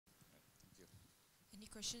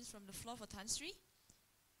questions from the floor for Tan Sri?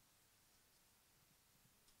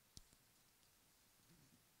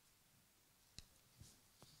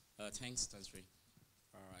 Thanks, Tan Sri.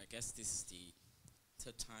 I guess this is the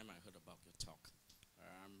third time I heard about your talk.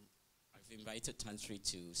 I've invited Tan Sri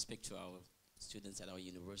to speak to our students at our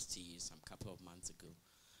university some couple of months ago.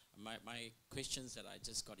 My questions that I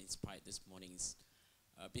just got inspired this morning is,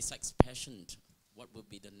 besides passion, what would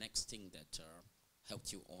be the next thing that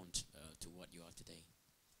helped you on to what you are today?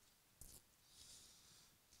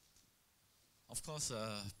 Of course,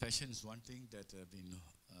 passion is one thing that I've been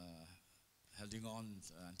holding on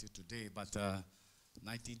until today, but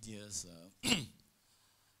 19 years,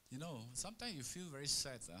 you know, sometimes you feel very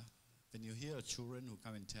sad when you hear children who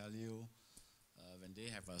come and tell you when they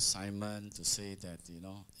have an assignment to say that, you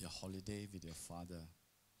know, your holiday with your father.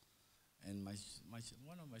 And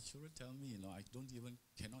one of my children tell me, you know,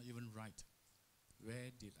 cannot even write.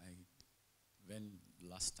 Where did I went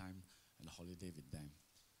last time on a holiday with them?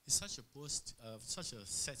 It's such a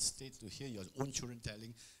sad state to hear your own children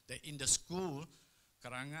telling that in the school,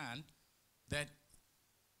 Karangan, that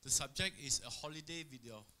the subject is a holiday with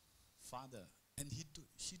your father, and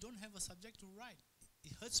she don't have a subject to write.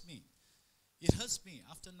 It hurts me. It hurts me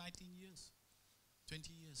after 19 years,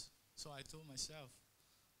 20 years. So I told myself,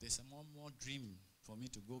 there's a more dream for me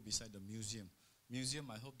to go beside the museum.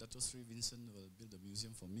 I hope Dr. Sri Vincent will build a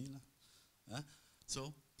museum for me.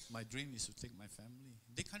 So my dream is to take my family.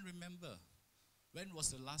 They can't remember. When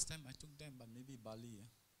was the last time I took them? But maybe Bali,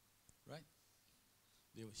 right?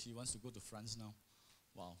 She wants to go to France now.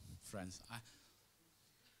 Wow, France.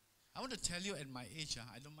 I want to tell you at my age,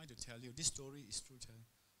 I don't mind to tell you, this story is true telling.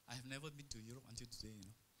 I have never been to Europe until today, you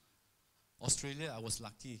know. Australia, I was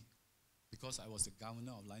lucky because I was the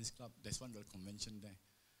governor of Lions Club. There's one convention there.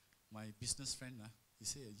 My business friend, he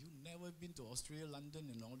said, you never been to Australia, London,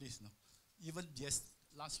 and all this, no? Even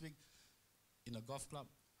last week in a golf club,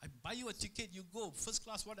 I buy you a ticket, you go, first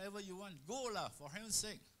class, whatever you want, go lah, for heaven's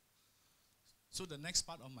sake. So the next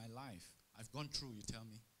part of my life, I've gone through, you tell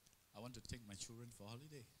me, I want to take my children for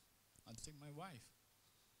holiday. I want to take my wife.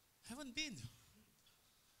 Haven't been.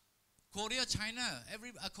 Korea, China,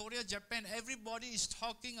 Korea, Japan, everybody is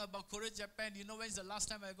talking about Korea, Japan. You know when's the last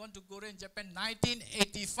time I gone to Korea and Japan?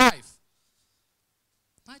 1985.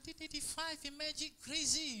 1985, imagine,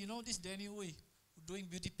 crazy. You know this Danny Ooi, doing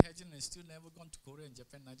beauty pageant and still never gone to Korea and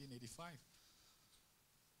Japan, 1985.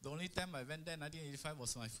 The only time I went there, 1985,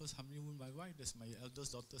 was my first honeymoon with my wife. That's my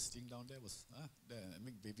eldest daughter sitting down there. I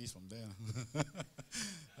make babies from there.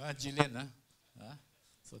 Jillian,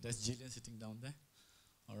 so that's Jillian sitting down there.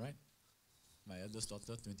 All right. My eldest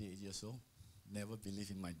daughter, 28 years old, never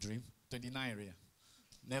believed in my dream. 29 already.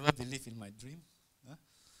 Never believed in my dream.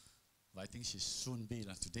 But I think she soon be.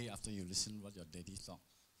 Today, after you listen what your daddy thought,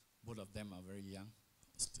 both of them are very young.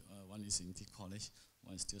 One is in college,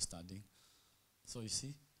 one is still studying. So you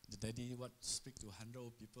see, the daddy speak to 100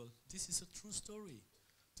 old people. This is a true story.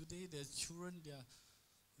 Today, their children, their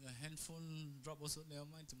handphone drop also, never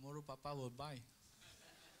mind, tomorrow Papa will buy.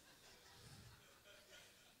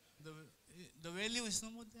 The value is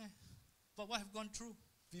no more there. But what I've gone through,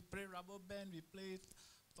 we play rubber band, we play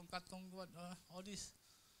tongkatong, all this.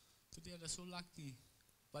 Today they're so lucky.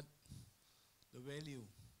 But the value.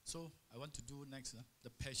 So I want to do next, the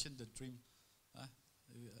passion, the dream.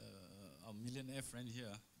 Our millionaire friend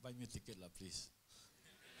here, buy me a ticket, please.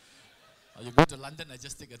 Or you go to London, I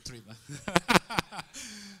just take a trip.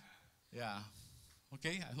 Yeah.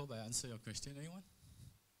 Okay, I hope I answer your question. Anyone?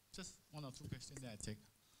 Just one or two questions that I take.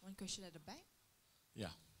 One question at the back. Yeah.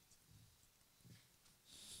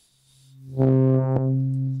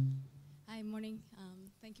 Hi, morning.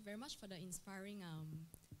 Thank you very much for the inspiring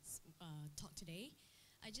talk today.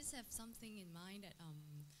 I just have something in mind that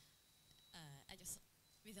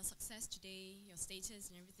with your success today, your status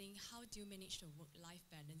and everything, how do you manage the work-life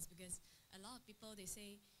balance? Because a lot of people, they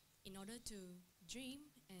say, in order to dream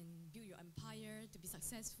and build your empire, to be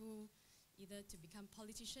successful, either to become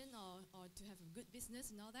politician or to have a good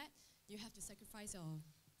business and all that, you have to sacrifice your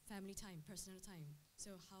family time, personal time.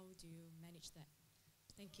 So how do you manage that?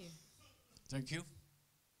 Thank you. Thank you.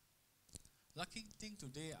 Lucky thing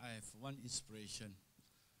today, I have one inspiration.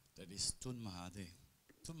 That is Tun Mahathir.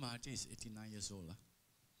 Tun Mahathir is 89 years old.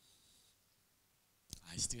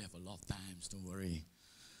 I still have a lot of time, don't worry.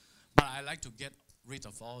 But I like to get rid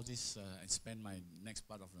of all this and spend my next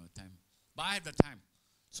part of my time. But I have the time.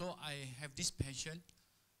 So I have this passion,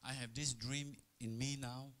 I have this dream in me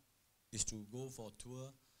now, is to go for a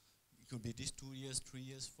tour. It could be this 2 years, 3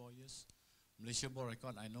 years, 4 years. Malaysia Book of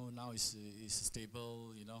Records, I know now is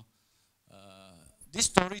stable, you know. This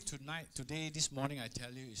story today, this morning, I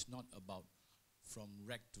tell you, is not about from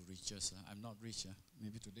rag to riches. I'm not rich.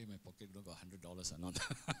 Maybe today my pocket don't got $100 or not.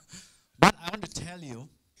 But I want to tell you,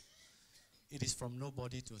 it is from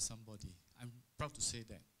nobody to somebody. I'm proud to say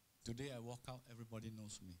that. Today I walk out, everybody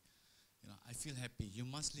knows me. You know, I feel happy. You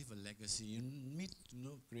must leave a legacy. You need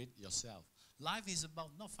to create yourself. Life is about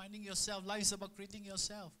not finding yourself. Life is about creating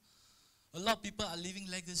yourself. A lot of people are leaving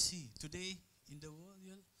legacy. Today in the world,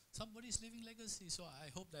 somebody is leaving legacy. So I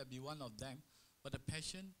hope that I'll be one of them. But the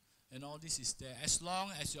passion and all this is there. As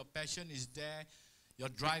long as your passion is there, your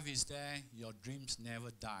drive is there, your dreams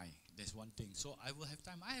never die. That's one thing. So I will have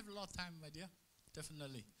time. I have a lot of time, my dear.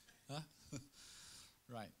 Definitely. Huh?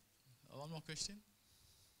 Right. One more question?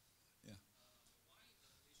 Yeah.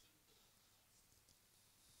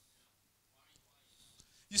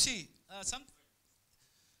 You see,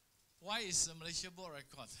 why is Malaysia Book of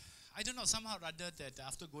Records? I don't know, somehow rather that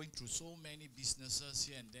after going through so many businesses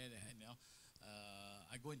here and there,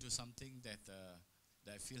 I go into something that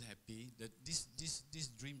I feel happy. That this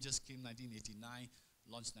dream just came 1989,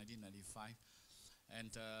 launched 1995,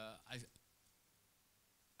 and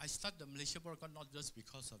I started the Malaysia Book of Records not just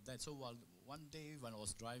because of that. So one day when I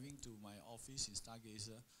was driving to my office in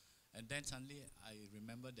Stargazer, and then suddenly I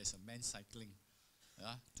remember there's a man cycling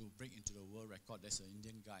to break into the world record. There's an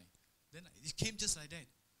Indian guy. Then it came just like that.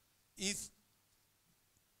 If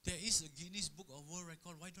there is a Guinness Book of World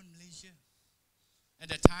Record, why don't Malaysia? At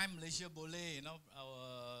that time, Malaysia Boleh,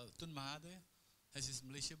 our Tun Mahathir has his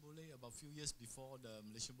Malaysia Boleh about a few years before the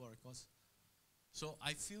Malaysia Book of Records. So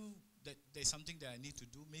I feel that there's something that I need to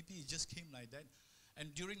do. Maybe it just came like that.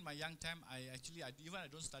 And during my young time, even I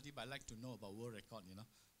don't study, but I like to know about world record,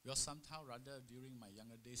 Because somehow rather during my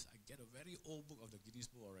younger days, I get a very old book of the Guinness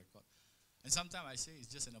Book of Record. And sometimes I say it's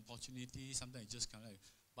just an opportunity, sometimes it's just kind of,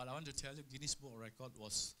 but I want to tell you, Guinness Book of Record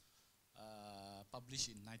was published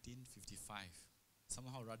in 1955.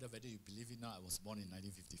 Somehow rather, whether you believe it or not, I was born in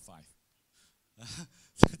 1955.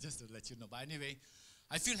 So just to let you know. But anyway,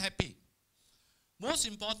 I feel happy. Most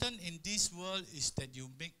important in this world is that you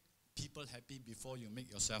make people happy before you make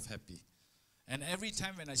yourself happy. And every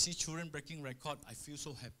time when I see children breaking record, I feel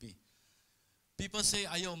so happy. People say,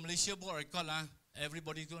 ayo, Malaysia Book of Record,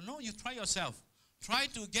 everybody go, no, you try yourself. Try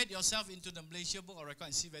to get yourself into the Malaysia Book of Record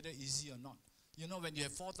and see whether it's easy or not. When you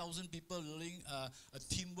have 4,000 people doing a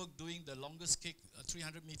teamwork doing the longest kick,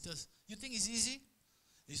 300 meters, you think it's easy?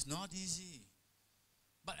 It's not easy.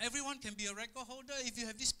 But everyone can be a record holder if you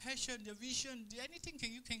have this passion, the vision, anything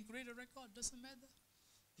you can create a record, doesn't matter.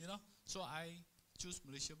 So I choose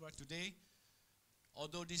Malaysia Book today.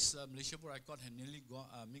 Although this Malaysia Book Record had nearly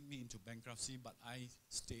made me into bankruptcy, but I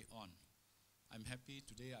stay on. I'm happy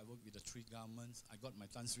today. I work with the 3 governments. I got my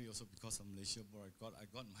Tan Sri also because of Malaysia Book Record. I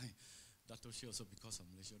got my Dato' Sri also because of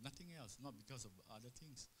Malaysia. Nothing else, not because of other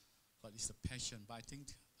things. But it's the passion. But I think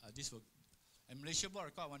this will, and Malaysia Book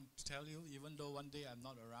Record, I want to tell you, even though one day I'm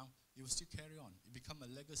not around, it will still carry on. It become a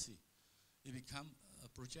legacy. It become a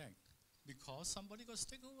project. Because somebody got to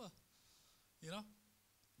take over.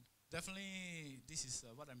 Definitely, this is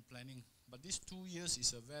what I'm planning. But this 2 years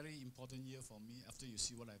is a very important year for me after you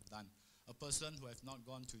see what I've done. A person who have not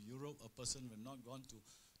gone to Europe, a person who have not gone to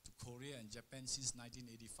Korea and Japan since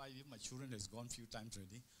 1985. Even my children has gone a few times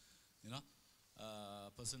already.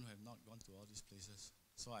 A person who have not gone to all these places.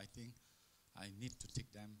 So I think I need to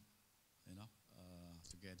take them,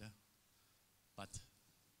 together. But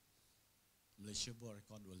Malaysia Book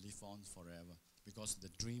Record will live on forever because the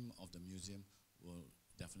dream of the museum will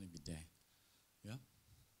definitely be there. Yeah?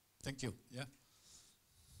 Thank you. Yeah?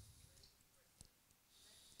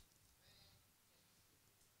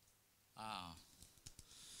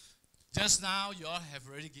 Just now, you all have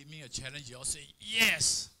already given me a challenge. You all say,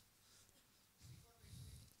 yes!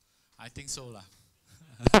 I think so, lah.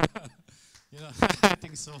 I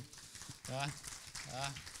think so.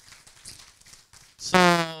 So,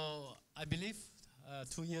 I believe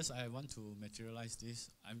 2 years I want to materialize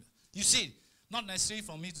this. You see, not necessary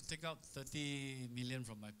for me to take out 30 million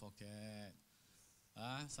from my pocket.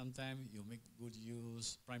 Sometimes you make good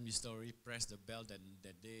use. Prime Minister already pressed the bell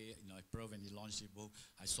that day in April when he launched the book.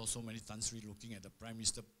 I saw so many Tan Sri looking at the Prime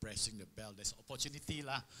Minister pressing the bell. There's opportunity,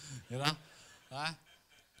 lah.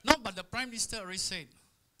 No, but the Prime Minister already said,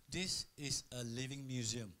 this is a living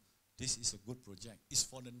museum. This is a good project. It's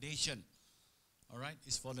for the nation. All right?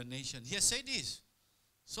 It's for the nation. He has said this.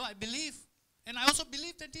 So I believe. And I also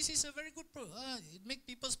believe that this is a very good it makes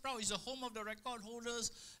people proud. It's a home of the record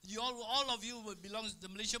holders. All of you will belong, the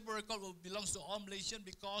Malaysia Book of Record will belongs to all Malaysians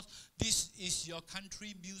because this is your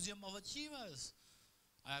country museum of achievers.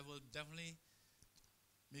 I will definitely,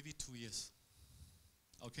 maybe 2 years.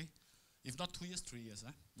 Okay? If not 2 years, 3 years.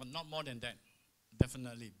 But not more than that.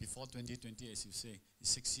 definitely, before 2020, as you say,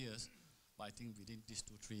 it's 6 years. But I think within these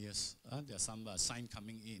 2-3 years, there are some sign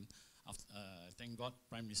coming in. After, thank God,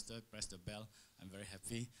 Prime Minister pressed the bell. I'm very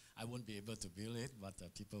happy. I won't be able to build it, but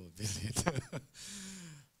people will build it.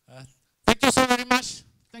 Thank you so very much.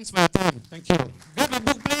 Thanks for your time. Thank you. Grab a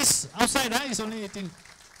book, please. Outside, it's only 18.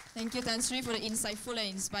 Thank you, Tan Sri, for the insightful and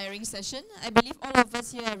inspiring session. I believe all of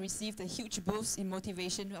us here have received a huge boost in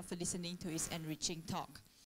motivation after listening to his enriching talk.